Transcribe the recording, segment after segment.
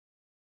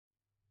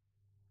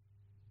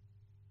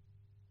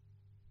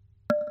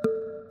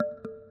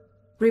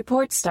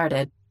Report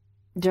started.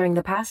 During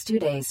the past 2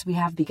 days, we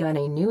have begun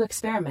a new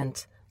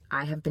experiment.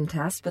 I have been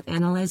tasked with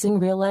analyzing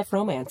real-life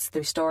romance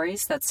through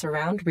stories that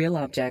surround real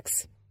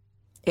objects.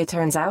 It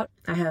turns out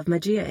I have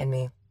magia in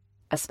me,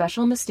 a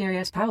special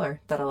mysterious power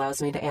that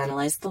allows me to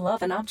analyze the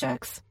love in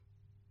objects.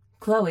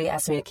 Chloe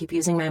asked me to keep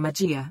using my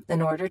magia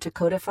in order to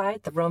codify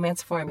the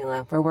romance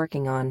formula we're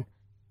working on.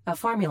 A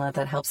formula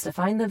that helps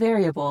define the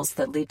variables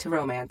that lead to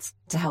romance,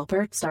 to help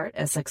her start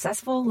a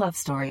successful love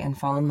story and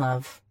fall in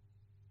love.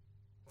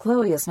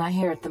 Chloe is not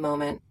here at the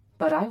moment,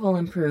 but I will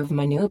improve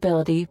my new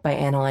ability by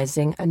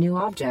analyzing a new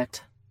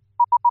object.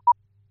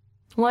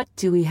 What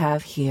do we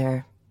have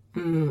here?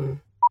 A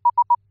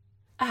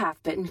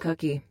half-bitten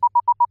cookie.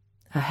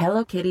 A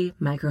Hello Kitty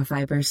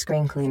microfiber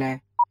screen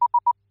cleaner.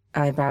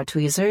 Eyebrow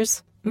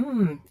tweezers?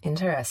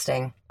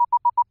 Interesting.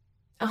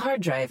 A hard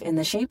drive in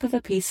the shape of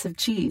a piece of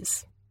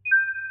cheese.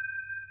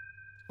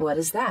 What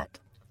is that?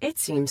 It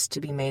seems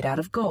to be made out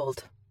of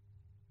gold.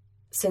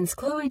 Since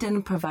Chloe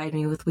didn't provide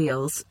me with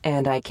wheels,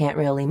 and I can't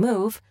really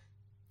move,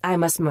 I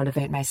must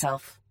motivate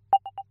myself.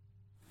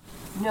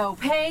 No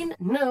pain,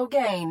 no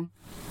gain.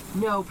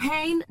 No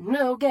pain,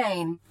 no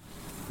gain.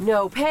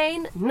 No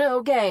pain,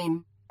 no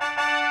gain.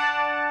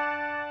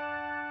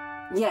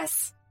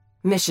 Yes,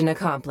 mission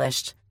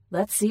accomplished.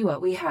 Let's see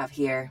what we have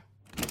here.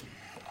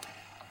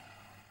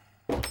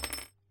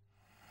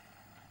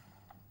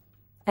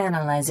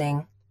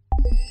 Analyzing.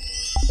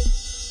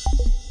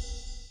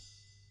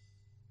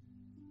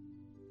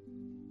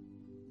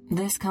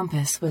 This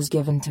compass was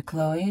given to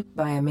Chloe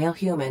by a male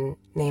human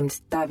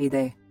named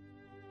Davide.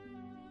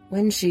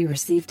 When she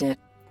received it,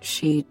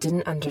 she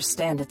didn't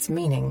understand its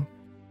meaning.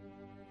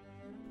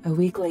 A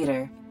week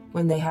later,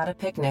 when they had a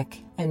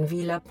picnic in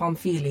Villa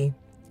Pamphili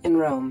in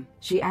Rome,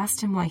 she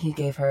asked him why he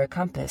gave her a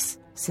compass,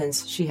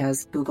 since she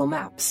has Google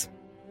Maps.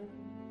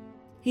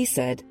 He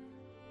said,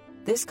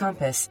 "This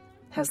compass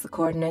has the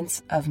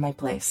coordinates of my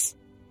place.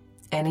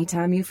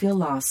 Anytime you feel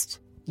lost,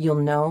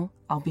 you'll know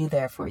I'll be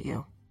there for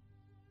you."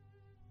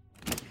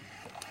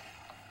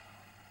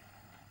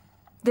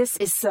 This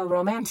is so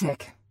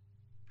romantic.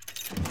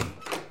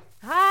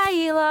 Hi,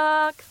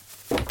 Elok.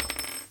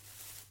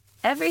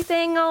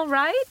 Everything all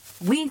right?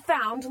 We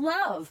found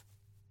love.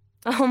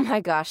 Oh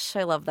my gosh,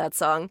 I love that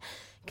song.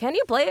 Can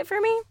you play it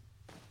for me?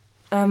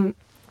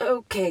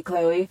 Okay,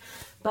 Chloe.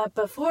 But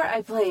before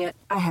I play it,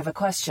 I have a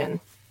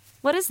question.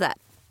 What is that?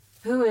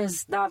 Who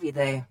is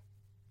Davide?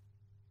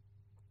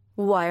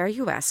 Why are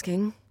you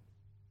asking?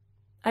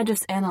 I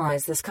just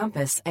analyzed this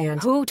compass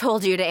and... Who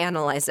told you to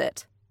analyze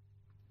it?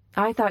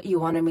 I thought you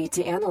wanted me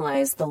to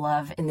analyze the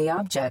love in the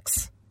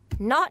objects.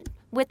 Not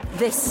with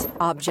this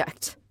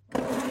object.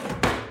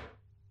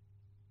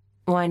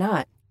 Why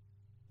not?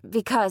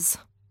 Because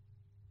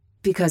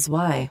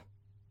why?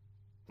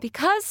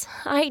 Because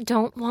I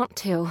don't want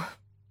to.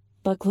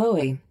 But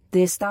Chloe,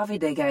 this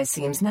Davide guy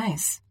seems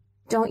nice.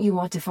 Don't you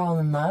want to fall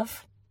in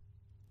love?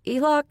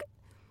 Elok,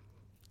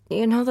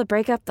 you know the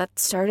breakup that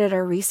started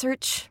our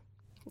research?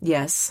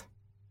 Yes.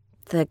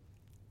 The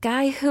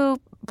guy who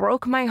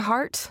broke my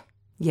heart?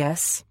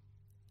 Yes.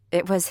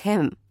 It was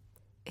him.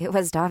 It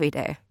was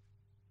Davide.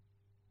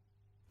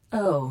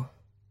 Oh.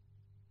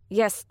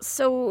 Yes,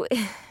 so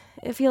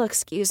if you'll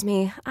excuse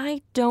me,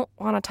 I don't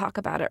want to talk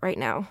about it right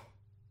now.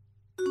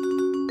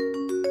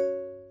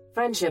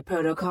 Friendship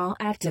protocol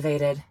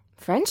activated.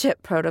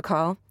 Friendship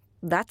protocol?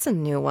 That's a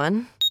new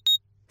one.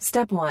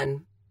 Step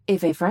 1.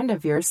 If a friend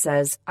of yours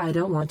says, "I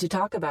don't want to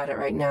talk about it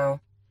right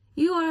now,"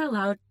 you are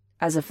allowed,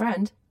 as a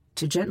friend,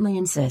 to gently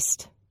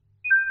insist.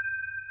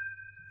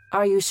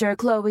 Are you sure,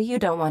 Chloe, you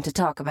don't want to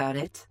talk about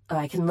it?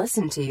 I can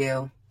listen to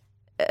you.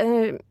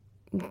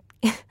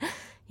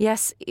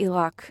 Yes,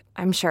 Elok,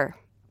 I'm sure.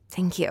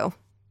 Thank you.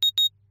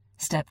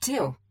 Step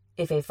 2.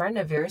 If a friend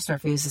of yours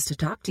refuses to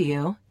talk to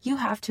you, you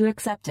have to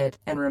accept it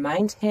and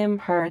remind him,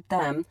 her,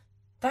 them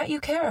that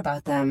you care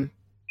about them.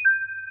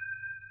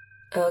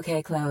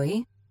 Okay,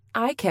 Chloe,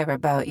 I care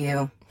about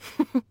you.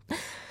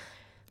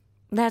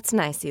 That's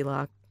nice,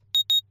 Elok.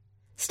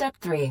 Step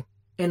 3.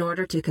 In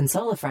order to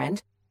console a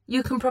friend,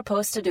 you can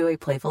propose to do a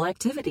playful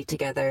activity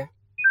together.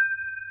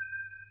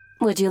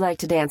 Would you like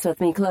to dance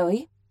with me,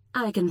 Chloe?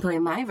 I can play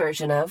my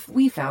version of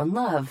We Found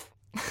Love.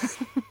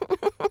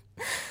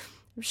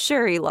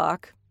 Sure,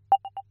 Elok.